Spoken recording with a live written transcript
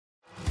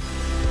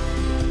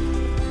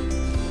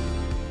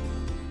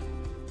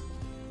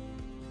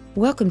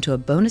Welcome to a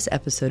bonus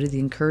episode of the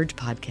Encourage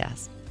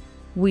podcast.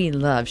 We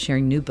love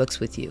sharing new books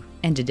with you.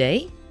 And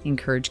today,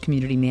 Encourage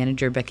Community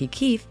Manager Becky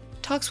Keefe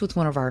talks with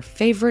one of our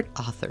favorite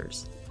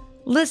authors.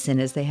 Listen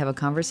as they have a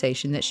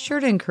conversation that's sure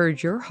to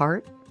encourage your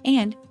heart,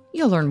 and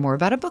you'll learn more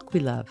about a book we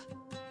love.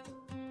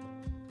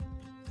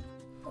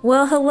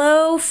 Well,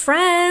 hello,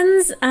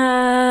 friends.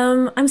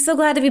 I'm so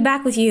glad to be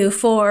back with you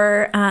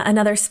for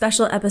another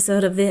special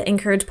episode of the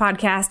Encourage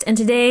podcast. And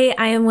today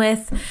I am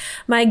with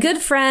my good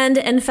friend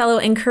and fellow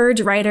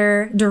Encourage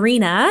writer,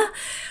 Dorina.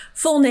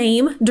 Full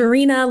name,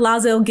 Dorina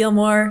Lazo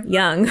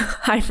Gilmore-Young.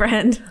 Hi,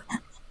 friend.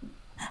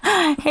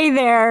 Hey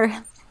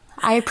there.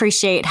 I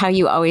appreciate how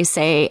you always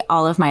say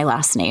all of my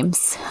last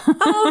names.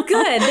 Oh,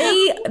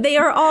 good. They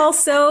are all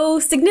so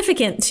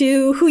significant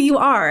to who you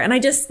are, and I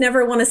just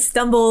never want to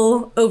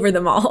stumble over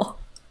them all.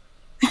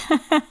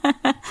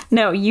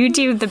 No, you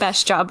do the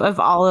best job of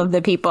all of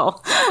the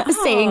people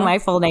saying my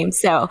full name.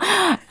 So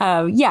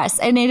yes,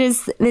 and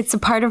it's a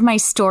part of my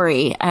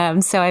story.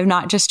 So I'm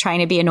not just trying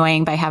to be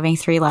annoying by having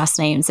 3 last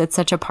names. It's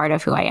such a part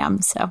of who I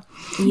am. So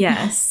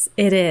yes,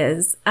 it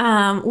is.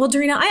 Well,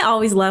 Dorina, I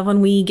always love when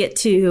we get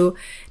to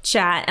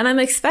chat, and I'm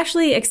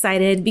especially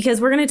excited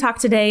because we're going to talk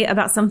today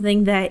about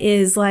something that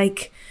is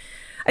like,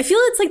 I feel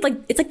it's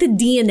like the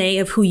DNA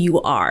of who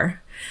you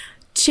are.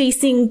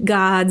 Chasing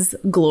God's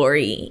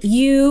glory.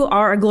 You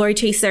are a glory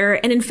chaser.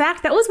 And in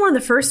fact, that was one of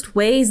the first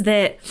ways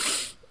that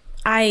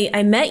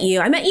I met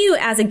you. I met you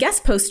as a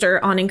guest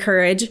poster on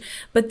Encourage,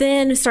 but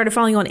then started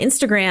following you on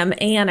Instagram.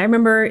 And I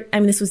remember,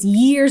 this was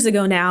years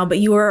ago now, but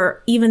you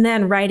were even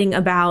then writing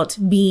about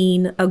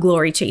being a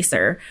glory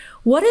chaser.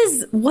 What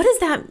does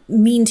that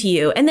mean to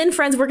you? And then,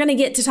 friends, we're going to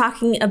get to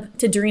talking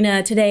to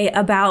Dorina today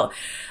about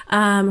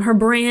her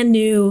brand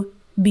new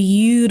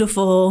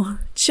beautiful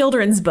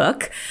children's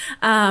book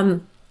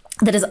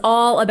that is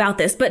all about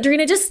this. But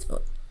Dorina, just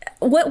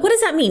what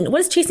does that mean? What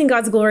does chasing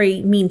God's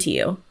glory mean to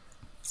you?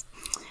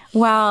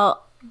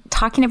 Well,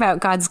 talking about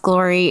God's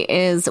glory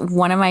is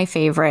one of my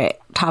favorite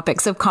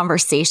topics of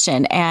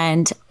conversation.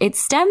 And it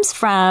stems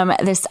from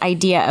this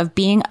idea of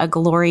being a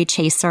glory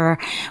chaser,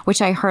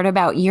 which I heard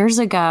about years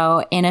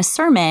ago in a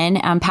sermon.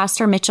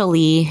 Pastor Mitchell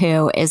Lee,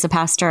 who is a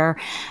pastor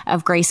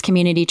of Grace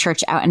Community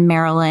Church out in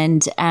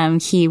Maryland,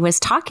 he was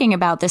talking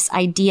about this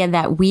idea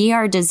that we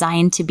are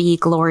designed to be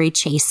glory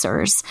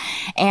chasers.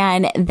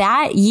 And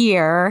that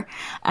year,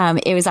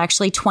 it was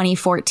actually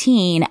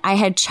 2014, I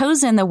had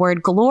chosen the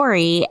word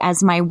glory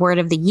as my word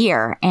of the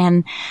year.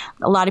 And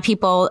a lot of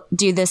people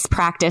do this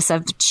practice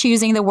of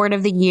choosing the word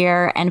of the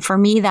year. And for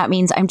me, that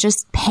means I'm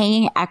just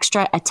paying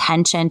extra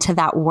attention to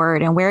that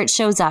word and where it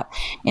shows up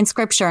in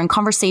scripture and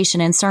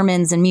conversation and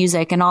sermons and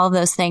music and all of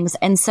those things.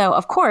 And so,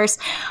 of course,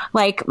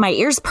 like my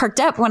ears perked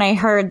up when I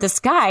heard this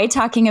guy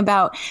talking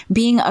about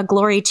being a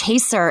glory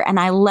chaser. And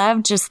I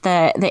loved just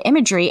the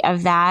imagery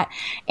of that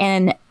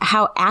and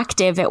how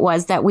active it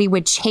was that we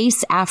would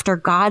chase after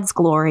God's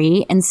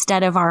glory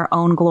instead of our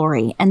own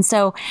glory. And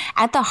so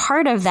at the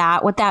heart of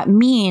that, what that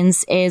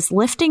means is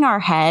lifting our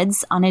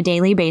heads on a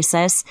daily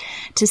basis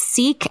to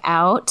seek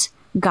out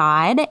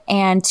God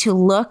and to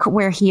look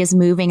where he is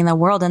moving in the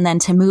world and then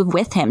to move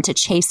with him, to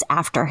chase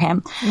after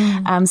him.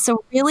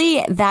 So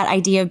really that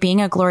idea of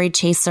being a glory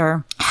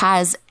chaser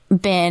has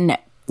been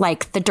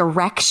like the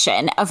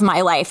direction of my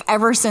life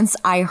ever since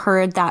I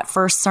heard that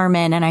first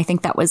sermon. And I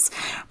think that was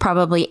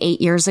probably 8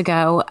 years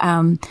ago.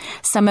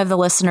 Some of the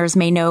listeners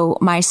may know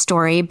my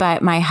story,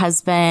 but my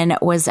husband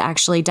was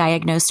actually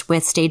diagnosed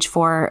with stage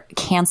 4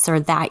 cancer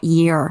that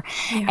year.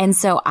 Yeah. And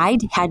so I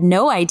had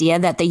no idea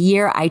that the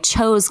year I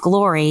chose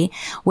glory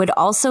would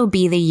also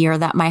be the year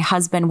that my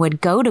husband would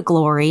go to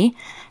glory,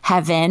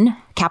 heaven,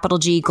 capital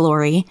G,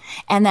 glory,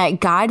 and that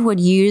God would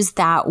use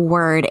that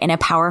word in a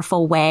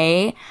powerful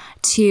way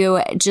to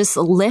just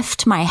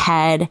lift my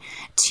head,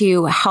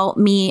 to help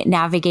me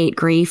navigate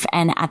grief.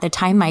 And at the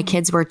time, my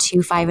kids were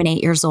 2, 5, and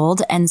 8 years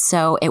old. And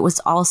so it was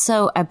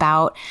also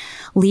about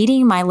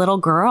leading my little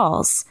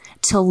girls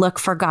to look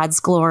for God's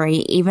glory,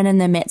 even in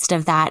the midst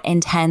of that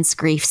intense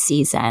grief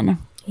season.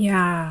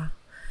 Yeah.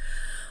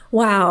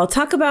 Wow.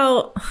 Talk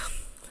about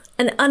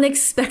an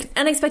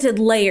unexpected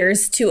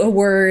layers to a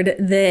word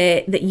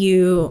that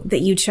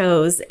you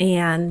chose.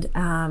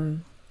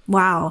 And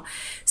wow.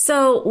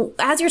 So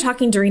as you're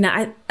talking,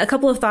 Dorina, a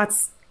couple of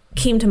thoughts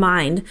came to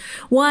mind.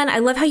 One, I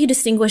love how you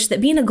distinguish that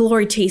being a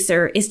glory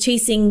chaser is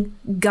chasing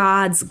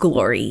God's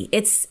glory.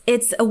 It's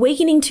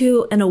awakening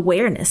to an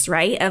awareness,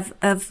 right,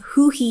 of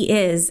who he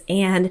is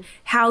and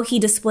how he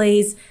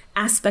displays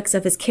aspects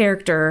of his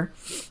character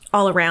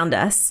all around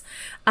us.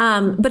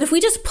 But if we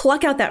just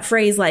pluck out that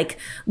phrase like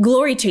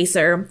glory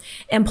chaser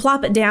and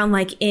plop it down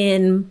like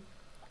in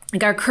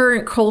like our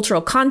current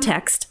cultural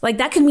context, like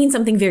that could mean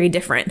something very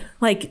different,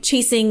 like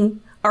chasing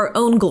our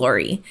own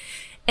glory.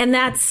 And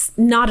that's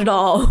not at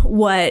all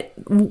what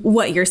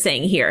you're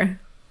saying here.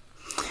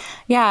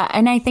 Yeah.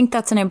 And I think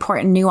that's an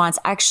important nuance.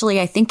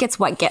 Actually, I think it's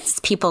what gets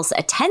people's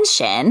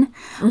attention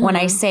when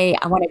I say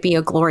I want to be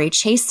a glory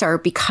chaser,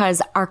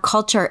 because our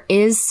culture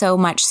is so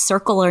much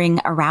circling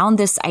around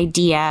this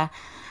idea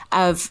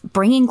of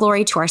bringing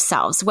glory to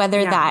ourselves,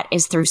 whether that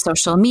is through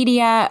social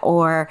media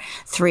or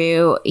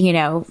through,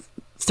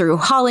 through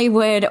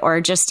Hollywood, or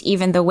just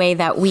even the way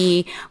that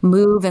we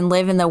move and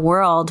live in the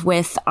world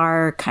with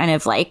our kind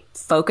of like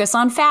focus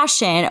on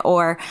fashion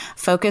or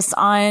focus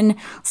on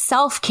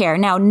self-care.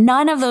 Now,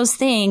 none of those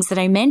things that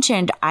I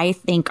mentioned, I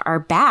think are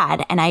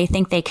bad, and I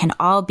think they can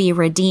all be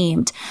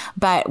redeemed.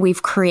 But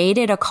we've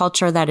created a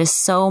culture that is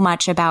so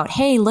much about,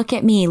 hey, look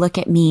at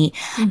me,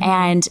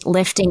 and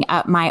lifting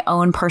up my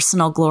own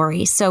personal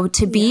glory. So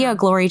to be a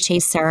glory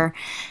chaser,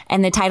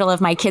 and the title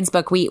of my kids'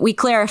 book, we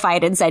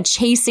clarified and said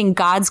chasing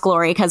God's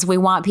glory, because we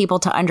want people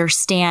to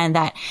understand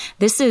that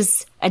this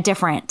is a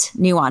different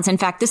nuance. In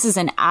fact, this is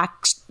an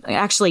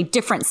actually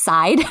different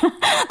side,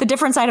 the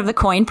different side of the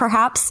coin,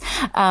 perhaps,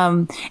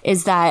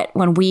 is that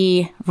when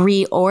we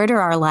reorder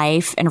our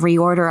life and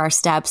reorder our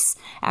steps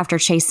after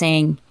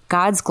chasing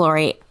God's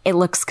glory, it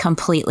looks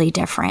completely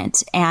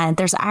different. And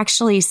there's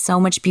actually so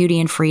much beauty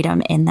and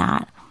freedom in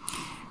that.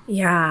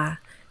 Yeah.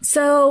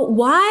 So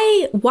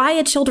why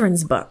a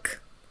children's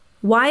book?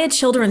 Why a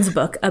children's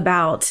book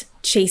about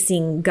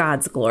chasing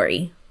God's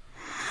glory?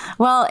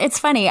 Well, it's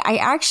funny. I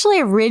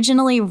actually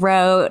originally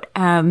wrote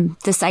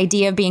this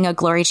idea of being a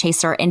glory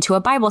chaser into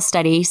a Bible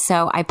study.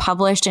 So I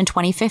published in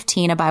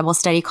 2015 a Bible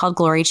study called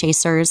Glory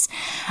Chasers.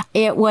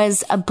 It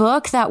was a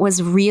book that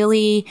was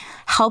really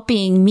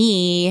helping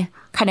me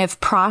kind of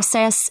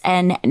process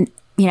and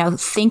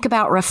think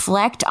about,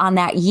 reflect on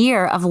that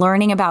year of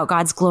learning about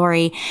God's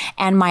glory.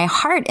 And my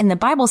heart in the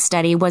Bible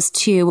study was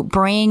to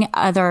bring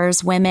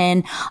others,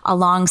 women,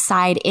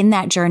 alongside in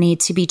that journey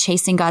to be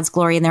chasing God's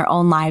glory in their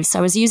own lives. So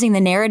I was using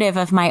the narrative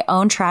of my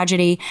own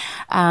tragedy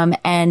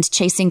and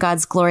chasing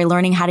God's glory,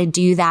 learning how to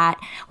do that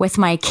with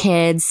my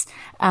kids.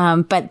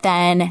 But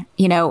then,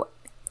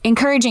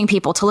 encouraging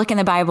people to look in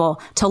the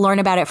Bible, to learn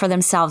about it for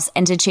themselves,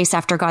 and to chase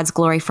after God's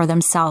glory for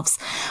themselves.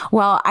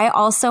 Well, I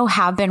also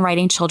have been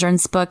writing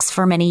children's books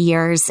for many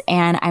years,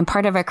 and I'm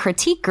part of a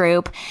critique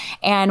group.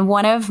 And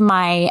one of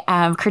my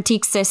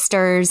critique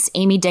sisters,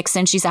 Amy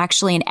Dixon, she's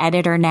actually an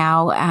editor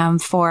now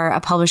for a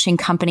publishing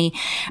company.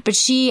 But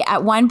she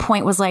at one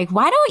point was like,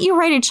 why don't you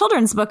write a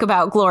children's book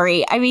about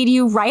glory? I mean,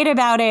 you write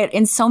about it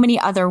in so many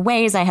other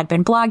ways. I had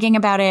been blogging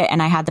about it,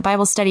 and I had the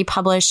Bible study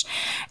published.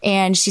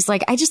 And she's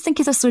like, I just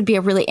think this would be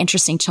a really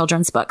interesting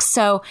children's book.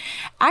 So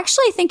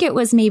actually, I think it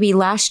was maybe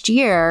last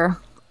year.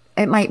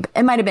 It might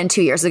have been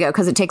 2 years ago,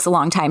 because it takes a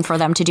long time for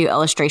them to do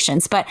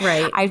illustrations. But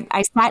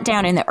I sat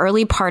down in the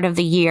early part of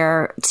the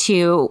year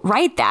to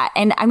write that.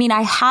 And I mean,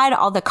 I had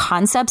all the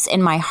concepts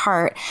in my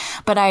heart,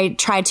 but I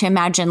tried to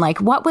imagine, like,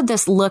 what would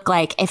this look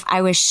like if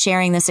I was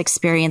sharing this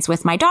experience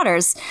with my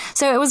daughters?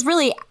 So it was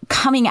really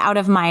coming out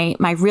of my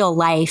real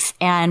life.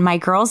 And my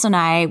girls and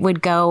I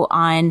would go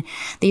on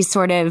these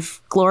sort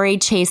of glory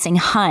chasing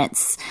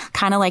hunts,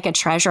 kind of like a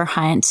treasure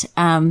hunt.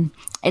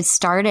 It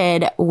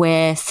started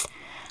with,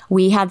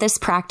 we had this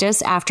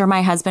practice after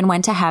my husband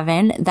went to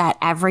heaven that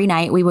every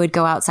night we would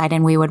go outside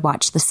and we would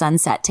watch the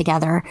sunset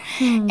together.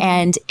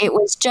 And it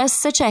was just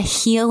such a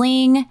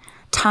healing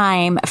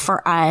time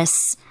for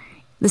us.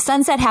 The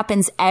sunset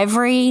happens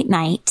every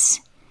night.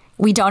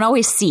 We don't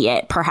always see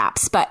it,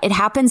 perhaps, but it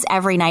happens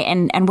every night.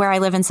 And where I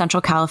live in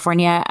Central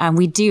California,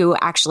 we do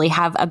actually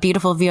have a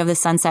beautiful view of the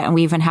sunset. And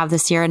we even have the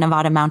Sierra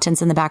Nevada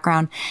mountains in the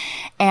background.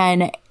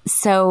 And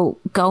so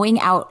going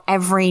out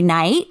every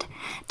night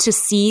to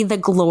see the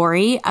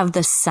glory of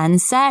the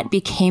sunset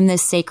became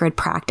this sacred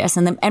practice.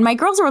 And my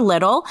girls were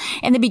little.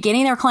 In the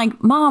beginning, they were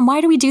like, Mom,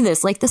 why do we do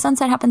this? Like, the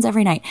sunset happens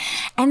every night.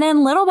 And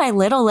then little by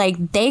little,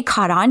 like, they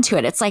caught on to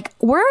it. It's like,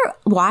 we're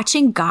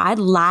watching God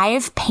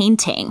live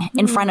painting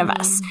in front of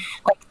us.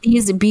 Like,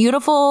 these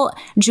beautiful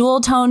jewel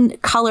tone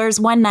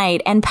colors one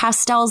night, and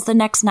pastels the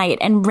next night,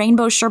 and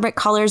rainbow sherbet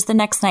colors the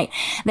next night,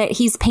 that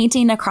he's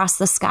painting across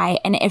the sky.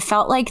 And it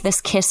felt like this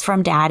kiss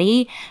from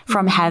Daddy,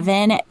 from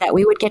heaven, that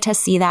we would get to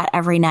see that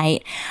every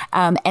night.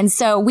 And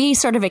so we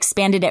sort of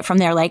expanded it from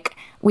there. Like,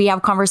 we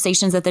have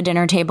conversations at the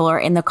dinner table or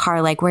in the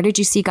car, like, where did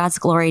you see God's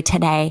glory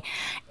today?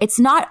 It's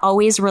not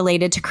always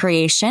related to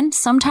creation.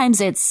 Sometimes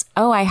it's,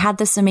 oh, I had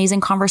this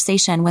amazing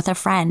conversation with a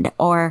friend,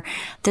 or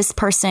this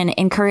person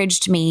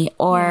encouraged me,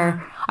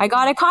 or I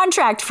got a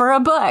contract for a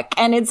book,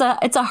 and it's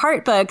a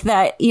heart book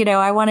that,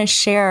 I want to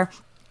share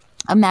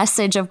a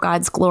message of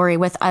God's glory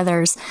with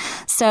others.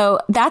 So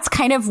that's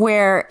kind of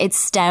where it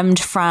stemmed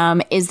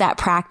from, is that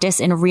practice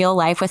in real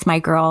life with my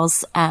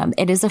girls.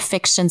 It is a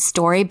fiction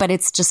story, but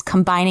it's just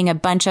combining a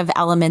bunch of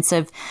elements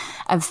of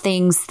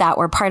things that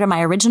were part of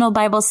my original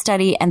Bible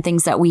study and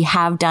things that we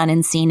have done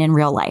and seen in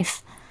real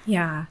life.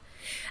 Yeah.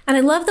 And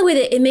I love the way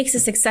that it makes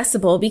this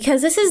accessible,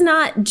 because this is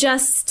not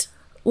just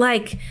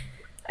like,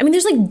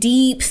 there's like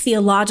deep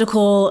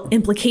theological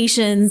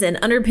implications and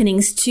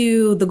underpinnings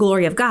to the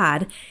glory of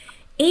God.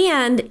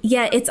 And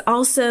yet it's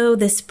also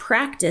this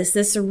practice,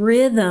 this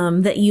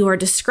rhythm that you are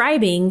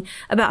describing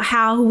about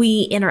how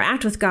we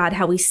interact with God,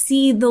 how we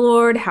see the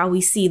Lord, how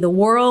we see the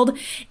world,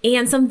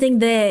 and something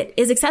that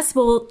is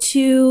accessible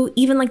to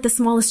even like the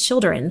smallest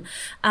children.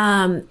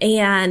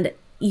 And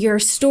your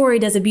story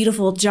does a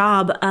beautiful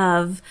job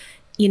of,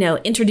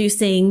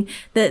 introducing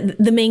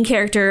the main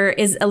character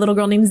is a little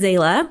girl named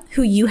Zayla,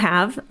 who you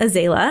have,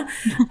 Azayla.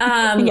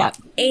 Yeah.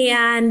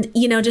 And,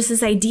 just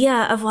this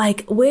idea of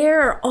like,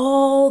 where are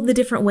all the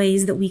different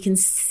ways that we can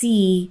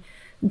see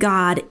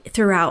God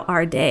throughout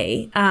our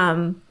day?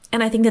 And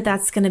I think that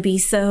that's going to be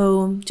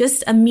so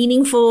just a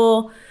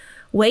meaningful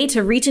way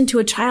to reach into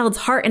a child's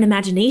heart and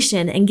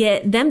imagination and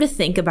get them to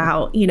think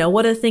about,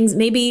 what are things,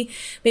 maybe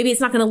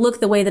it's not going to look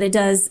the way that it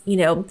does,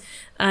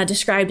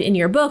 described in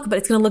your book, but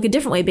it's going to look a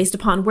different way based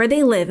upon where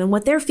they live and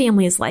what their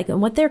family is like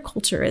and what their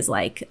culture is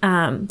like.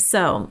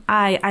 So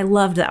I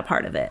loved that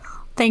part of it.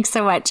 Thanks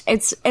so much.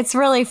 It's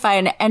really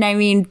fun. And I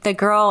mean, the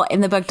girl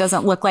in the book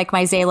doesn't look like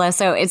my Zayla,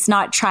 so it's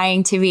not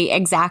trying to be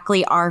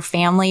exactly our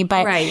family,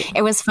 but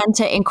It was fun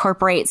to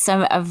incorporate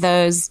some of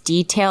those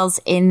details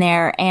in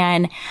there.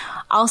 And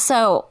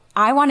also,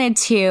 I wanted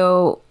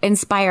to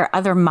inspire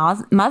other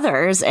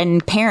mothers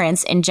and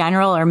parents in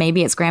general, or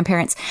maybe it's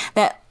grandparents,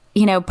 that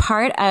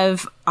part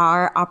of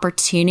our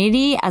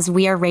opportunity as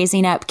we are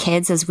raising up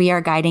kids, as we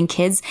are guiding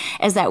kids,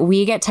 is that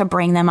we get to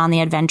bring them on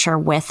the adventure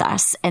with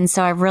us. And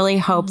so I really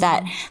hope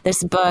that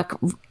this book,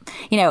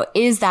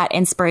 is that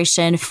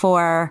inspiration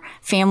for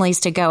families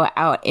to go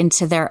out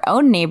into their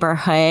own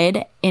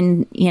neighborhood,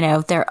 in,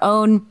 their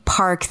own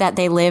park that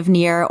they live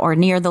near or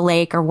near the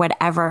lake or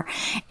whatever,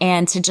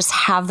 and to just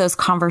have those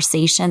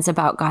conversations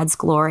about God's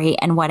glory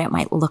and what it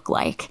might look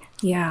like.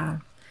 Yeah.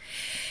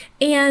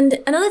 And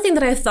another thing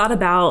that I've thought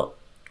about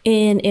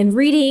in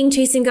reading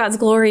Chasing God's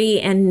Glory,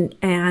 and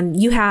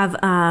you have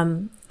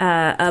an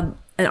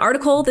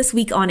article this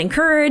week on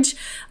Encourage,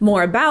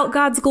 more about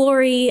God's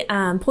glory,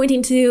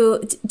 pointing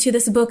to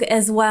this book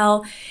as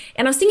well.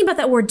 And I was thinking about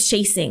that word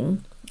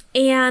chasing.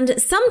 And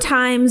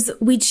sometimes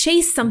we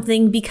chase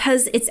something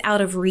because it's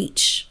out of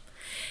reach.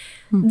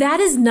 That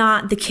is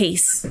not the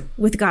case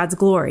with God's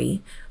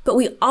glory. But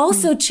we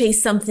also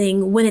chase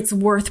something when it's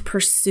worth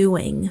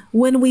pursuing,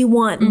 when we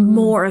want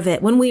more of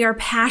it, when we are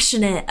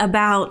passionate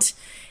about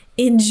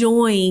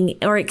enjoying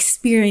or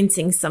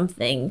experiencing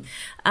something.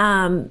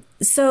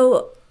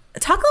 So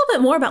talk a little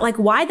bit more about like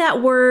why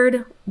that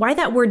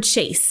word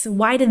chase?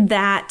 Why did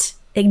that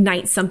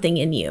ignite something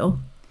in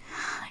you?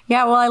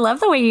 Yeah, well, I love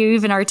the way you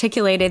even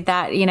articulated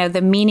that,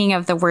 the meaning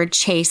of the word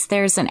chase.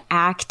 There's an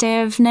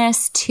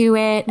activeness to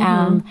it.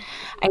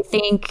 I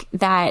think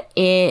that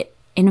it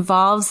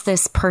involves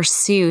this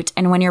pursuit.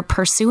 And when you're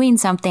pursuing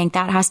something,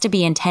 that has to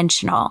be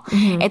intentional.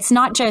 It's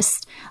not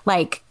just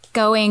like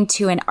going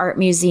to an art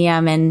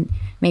museum and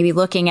maybe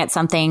looking at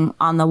something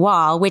on the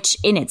wall, which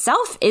in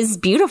itself is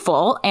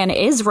beautiful and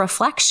is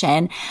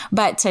reflection,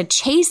 but to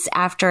chase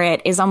after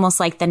it is almost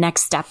like the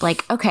next step.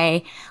 Like,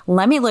 okay,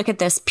 let me look at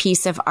this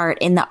piece of art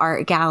in the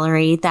art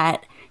gallery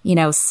that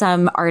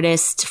some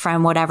artist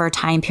from whatever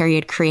time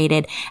period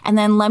created. And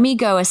then let me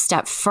go a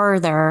step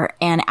further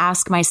and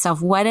ask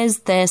myself, what does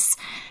this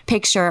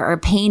picture or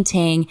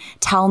painting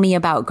tell me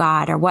about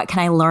God, or what can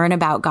I learn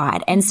about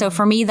God? And so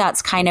for me,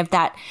 that's kind of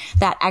that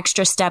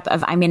extra step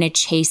of I'm going to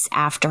chase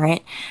after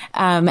it.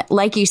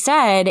 Like you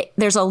said,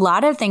 there's a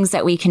lot of things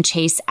that we can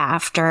chase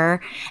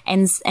after,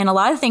 and a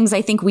lot of things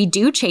I think we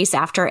do chase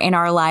after in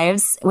our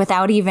lives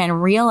without even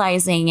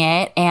realizing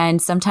it.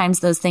 And sometimes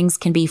those things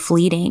can be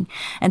fleeting.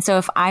 And so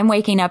if I'm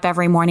waking up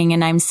every morning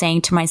and I'm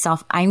saying to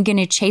myself, I'm going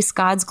to chase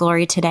God's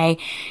glory today,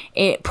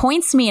 it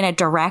points me in a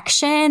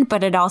direction,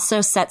 but it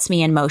also sets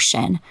me in motion.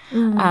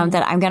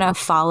 That I'm going to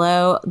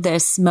follow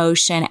this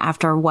motion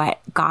after what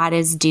God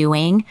is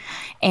doing,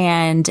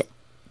 and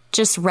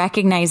just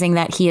recognizing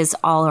that He is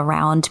all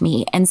around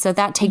me. And so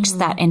that takes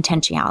that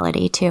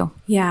intentionality too.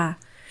 Yeah.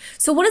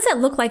 So what does that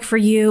look like for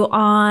you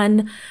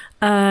on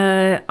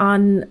a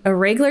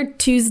regular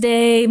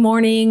Tuesday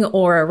morning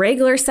or a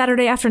regular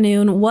Saturday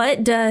afternoon?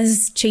 What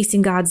does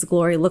chasing God's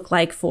glory look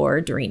like for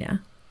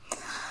Dorina?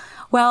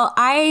 Well,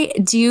 I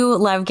do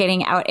love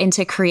getting out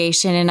into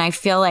creation, and I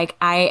feel like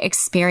I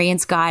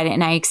experience God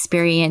and I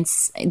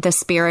experience the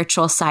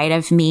spiritual side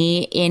of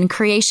me in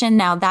creation.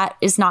 Now, that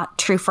is not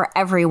true for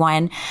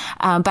everyone,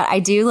 but I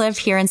do live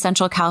here in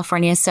Central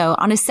California. So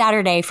on a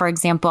Saturday, for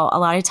example, a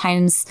lot of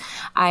times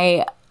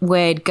I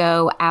would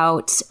go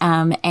out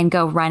and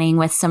go running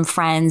with some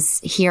friends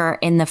here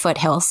in the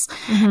foothills.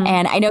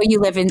 And I know you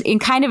live in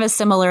kind of a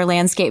similar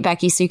landscape,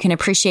 Becky, so you can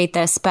appreciate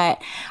this,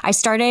 but I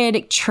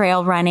started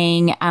trail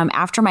running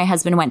after my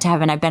husband went to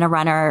heaven. I've been a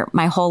runner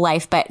my whole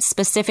life, but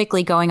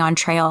specifically going on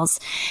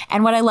trails.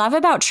 And what I love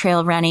about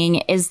trail running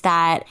is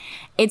that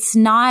it's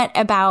not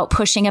about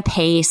pushing a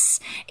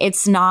pace.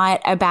 It's not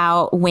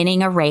about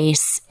winning a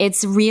race.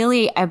 It's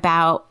really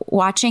about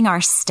watching our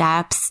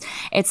steps.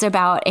 It's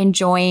about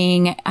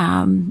enjoying,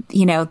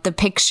 the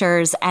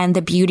pictures and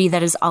the beauty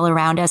that is all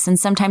around us. And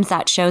sometimes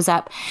that shows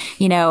up,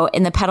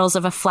 in the petals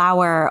of a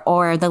flower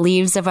or the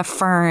leaves of a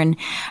fern.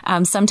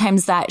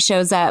 Sometimes that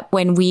shows up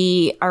when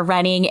we are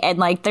running and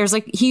like there's a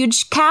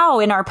huge cow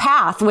in our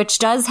path, which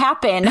does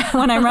happen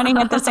when I'm running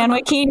at the San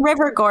Joaquin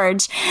River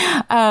Gorge.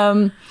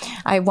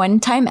 I one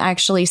time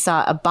actually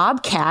saw a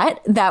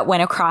bobcat that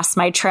went across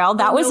my trail.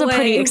 That was a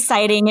pretty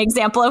exciting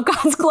example of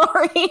God's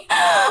glory,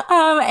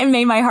 and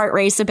made my heart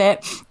race a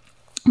bit.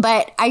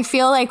 But I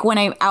feel like when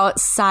I'm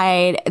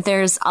outside,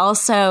 there's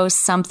also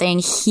something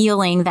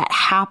healing that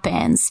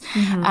happens.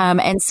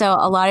 And so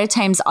a lot of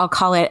times I'll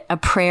call it a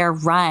prayer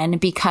run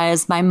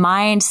because my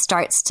mind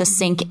starts to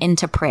sink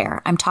into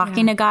prayer. I'm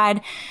talking to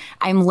God.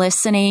 I'm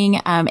listening.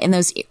 In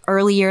those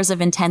early years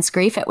of intense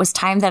grief, it was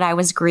time that I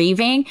was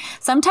grieving.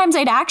 Sometimes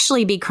I'd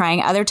actually be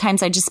crying. Other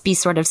times I'd just be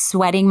sort of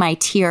sweating my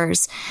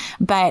tears.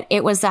 But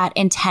it was that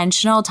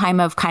intentional time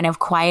of kind of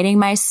quieting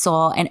my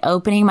soul and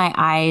opening my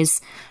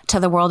eyes to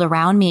the world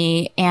around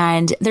me.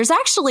 And there's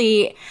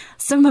actually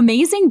some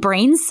amazing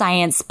brain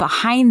science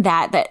behind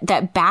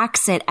that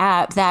backs it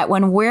up, that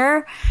when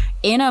we're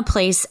in a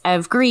place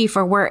of grief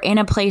or we're in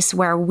a place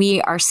where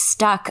we are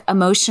stuck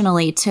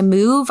emotionally, to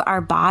move our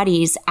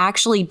bodies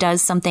actually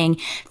does something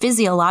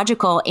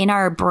physiological in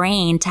our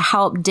brain to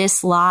help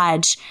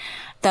dislodge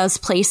those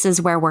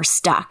places where we're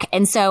stuck.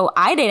 And so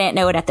I didn't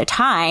know it at the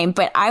time,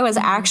 but I was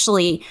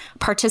actually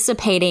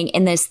participating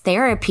in this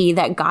therapy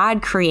that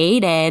God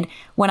created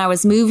when I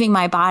was moving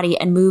my body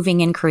and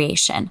moving in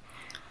creation.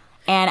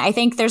 And I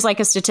think there's like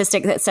a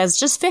statistic that says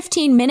just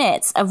 15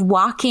 minutes of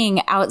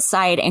walking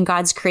outside in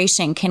God's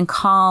creation can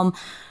calm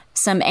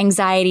some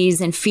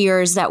anxieties and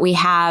fears that we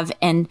have.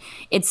 And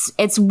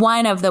it's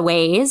one of the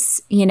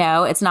ways,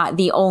 it's not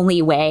the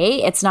only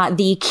way. It's not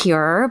the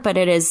cure, but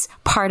it is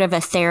part of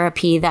a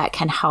therapy that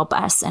can help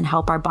us and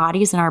help our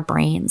bodies and our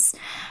brains.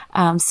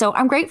 So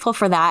I'm grateful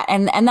for that.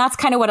 And that's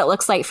kind of what it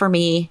looks like for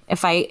me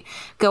if I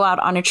go out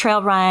on a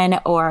trail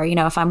run or,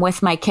 if I'm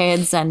with my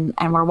kids and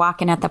we're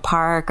walking at the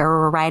park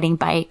or we're riding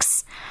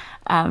bikes,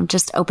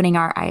 just opening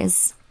our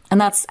eyes. And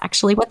that's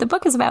actually what the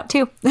book is about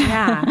too.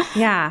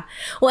 Yeah.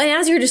 Well, and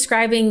as you're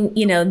describing,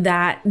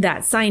 that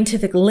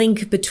scientific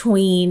link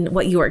between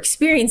what you're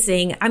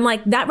experiencing, I'm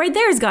like, that right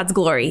there is God's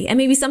glory. And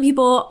maybe some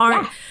people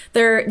aren't,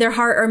 their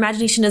heart or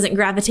imagination doesn't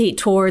gravitate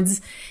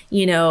towards,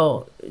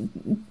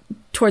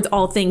 towards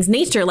all things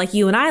nature like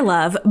you and I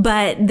love.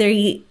 But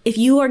if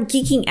you are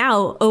geeking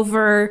out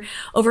over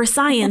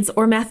science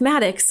or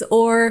mathematics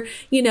or,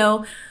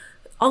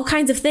 all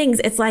kinds of things,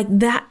 it's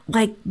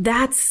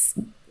that's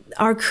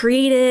our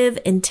creative,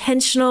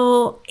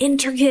 intentional,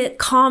 intricate,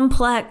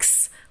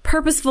 complex,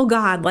 purposeful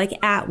God,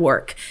 at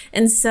work.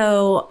 And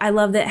so I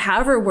love that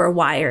however we're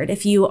wired,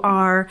 if you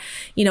are,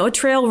 a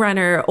trail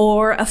runner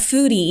or a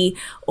foodie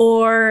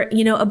or,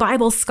 a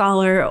Bible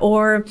scholar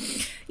or,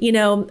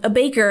 a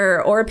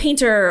baker or a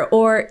painter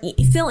or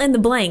fill in the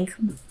blank,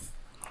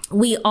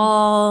 we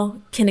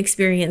all can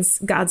experience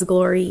God's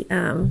glory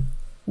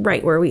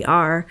right where we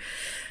are.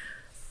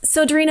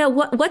 So Dorina,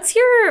 what's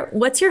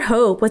your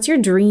hope? What's your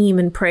dream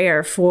and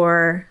prayer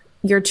for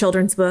your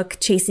children's book,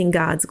 Chasing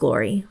God's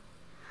Glory?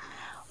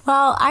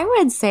 Well, I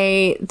would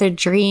say the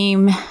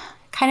dream,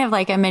 kind of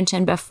like I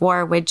mentioned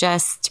before, would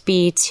just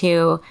be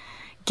to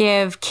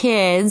give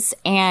kids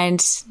and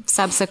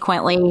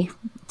subsequently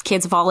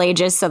kids of all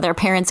ages, so their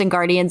parents and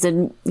guardians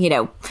and,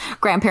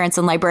 grandparents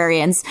and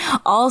librarians,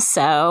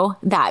 also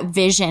that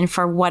vision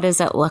for what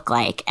does it look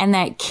like, and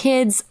that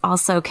kids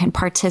also can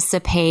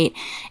participate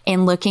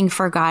in looking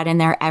for God in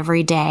their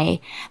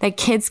everyday, that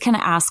kids can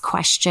ask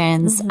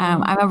questions.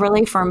 I'm a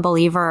really firm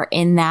believer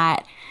in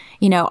that.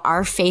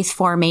 Our faith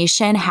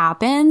formation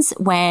happens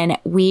when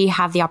we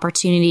have the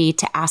opportunity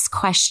to ask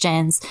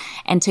questions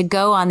and to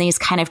go on these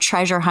kind of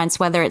treasure hunts,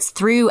 whether it's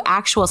through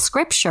actual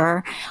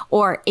scripture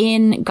or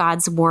in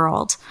God's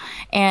world.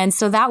 And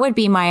so that would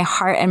be my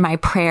heart and my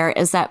prayer,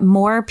 is that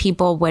more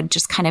people would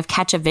just kind of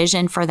catch a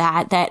vision for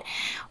that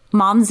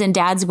moms and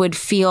dads would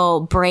feel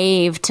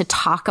brave to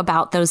talk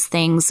about those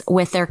things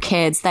with their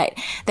kids, that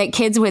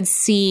kids would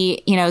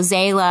see,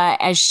 Zayla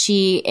as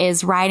she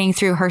is riding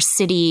through her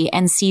city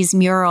and sees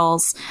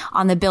murals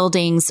on the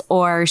buildings,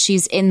 or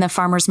she's in the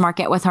farmer's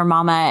market with her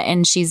mama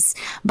and she's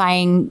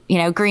buying,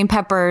 green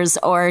peppers,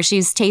 or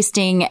she's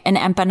tasting an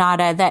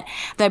empanada,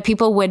 that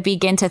people would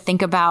begin to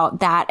think about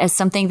that as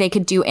something they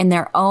could do in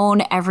their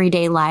own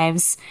everyday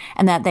lives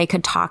and that they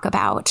could talk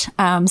about.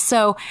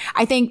 So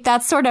I think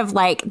that's sort of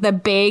like the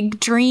big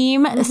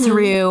dream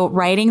through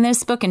writing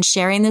this book and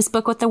sharing this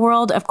book with the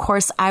world. Of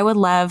course, I would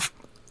love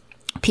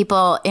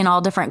people in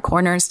all different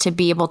corners to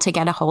be able to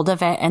get a hold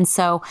of it. And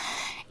so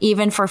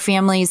even for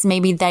families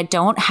maybe that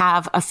don't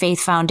have a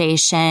faith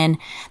foundation,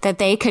 that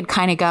they could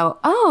kind of go,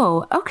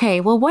 oh, okay,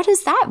 well, what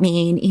does that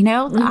mean?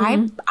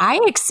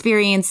 I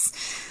experience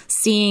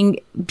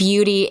seeing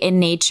beauty in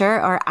nature,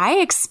 or I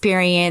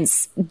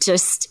experience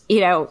just,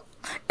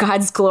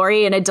 God's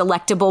glory in a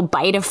delectable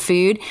bite of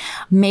food.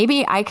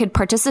 Maybe I could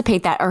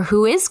participate that, or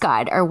who is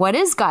God, or what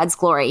is God's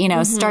glory?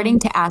 Starting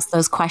to ask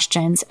those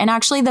questions. And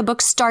actually the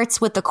book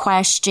starts with the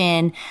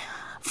question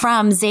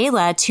from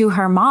Zayla to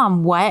her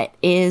mom, what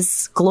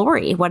is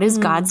glory? What is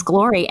God's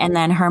glory? And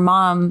then her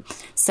mom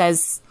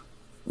says,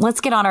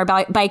 let's get on our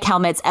bike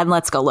helmets and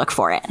let's go look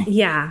for it.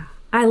 Yeah.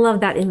 I love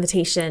that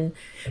invitation.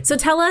 So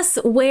tell us,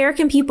 where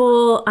can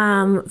people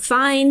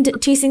find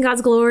Chasing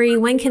God's Glory?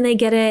 When can they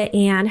get it?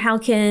 And how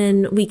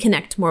can we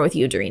connect more with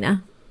you,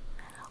 Dorina?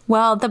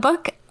 Well, the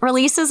book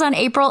releases on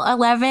April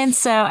 11th.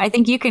 So I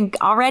think you can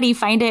already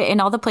find it in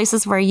all the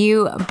places where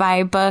you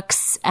buy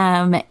books.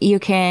 You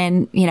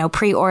can,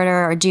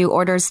 pre-order or do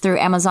orders through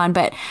Amazon,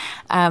 but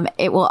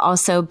it will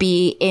also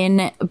be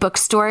in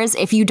bookstores.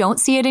 If you don't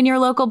see it in your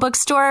local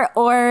bookstore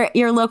or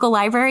your local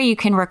library, you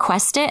can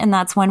request it. And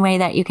that's one way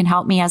that you can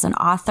help me as an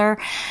author.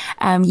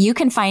 You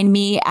can find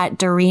me at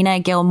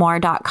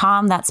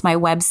DorinaGilmore.com. That's my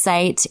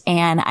website.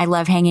 And I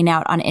love hanging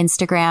out on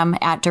Instagram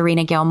at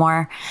Dorina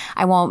Gilmore.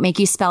 I won't make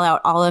you spell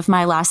out all of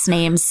my last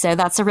names. So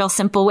that's a real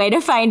simple way to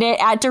find it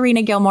at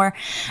Dorina Gilmore.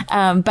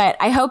 But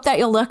I hope that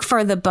you'll look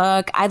for the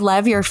book. I'd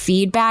love your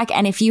feedback.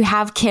 And if you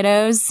have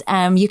kiddos,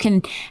 you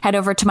can head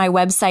over to my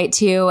website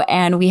too.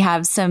 And we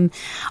have some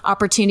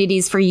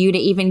opportunities for you to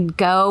even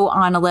go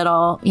on a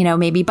little,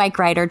 maybe bike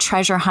ride or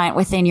treasure hunt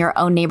within your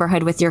own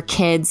neighborhood with your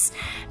kids.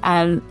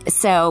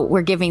 So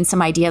we're giving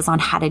some ideas on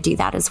how to do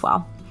that as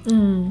well.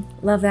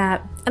 Love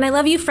that. And I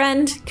love you,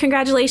 friend.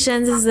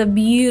 Congratulations. This is a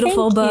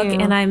beautiful book.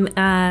 And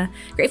I'm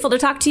grateful to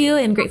talk to you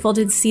and grateful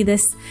to see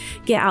this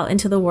get out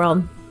into the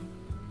world.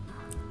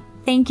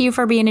 Thank you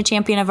for being a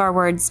champion of our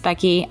words,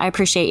 Becky. I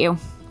appreciate you.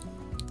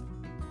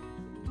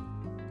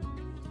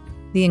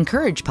 The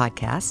Encourage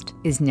podcast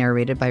is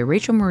narrated by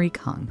Rachel Marie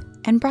Kong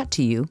and brought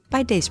to you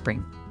by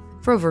Dayspring.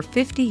 For over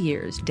 50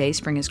 years,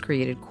 Dayspring has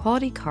created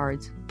quality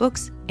cards,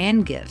 books,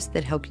 and gifts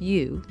that help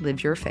you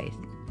live your faith.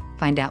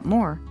 Find out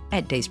more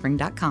at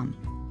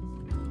dayspring.com.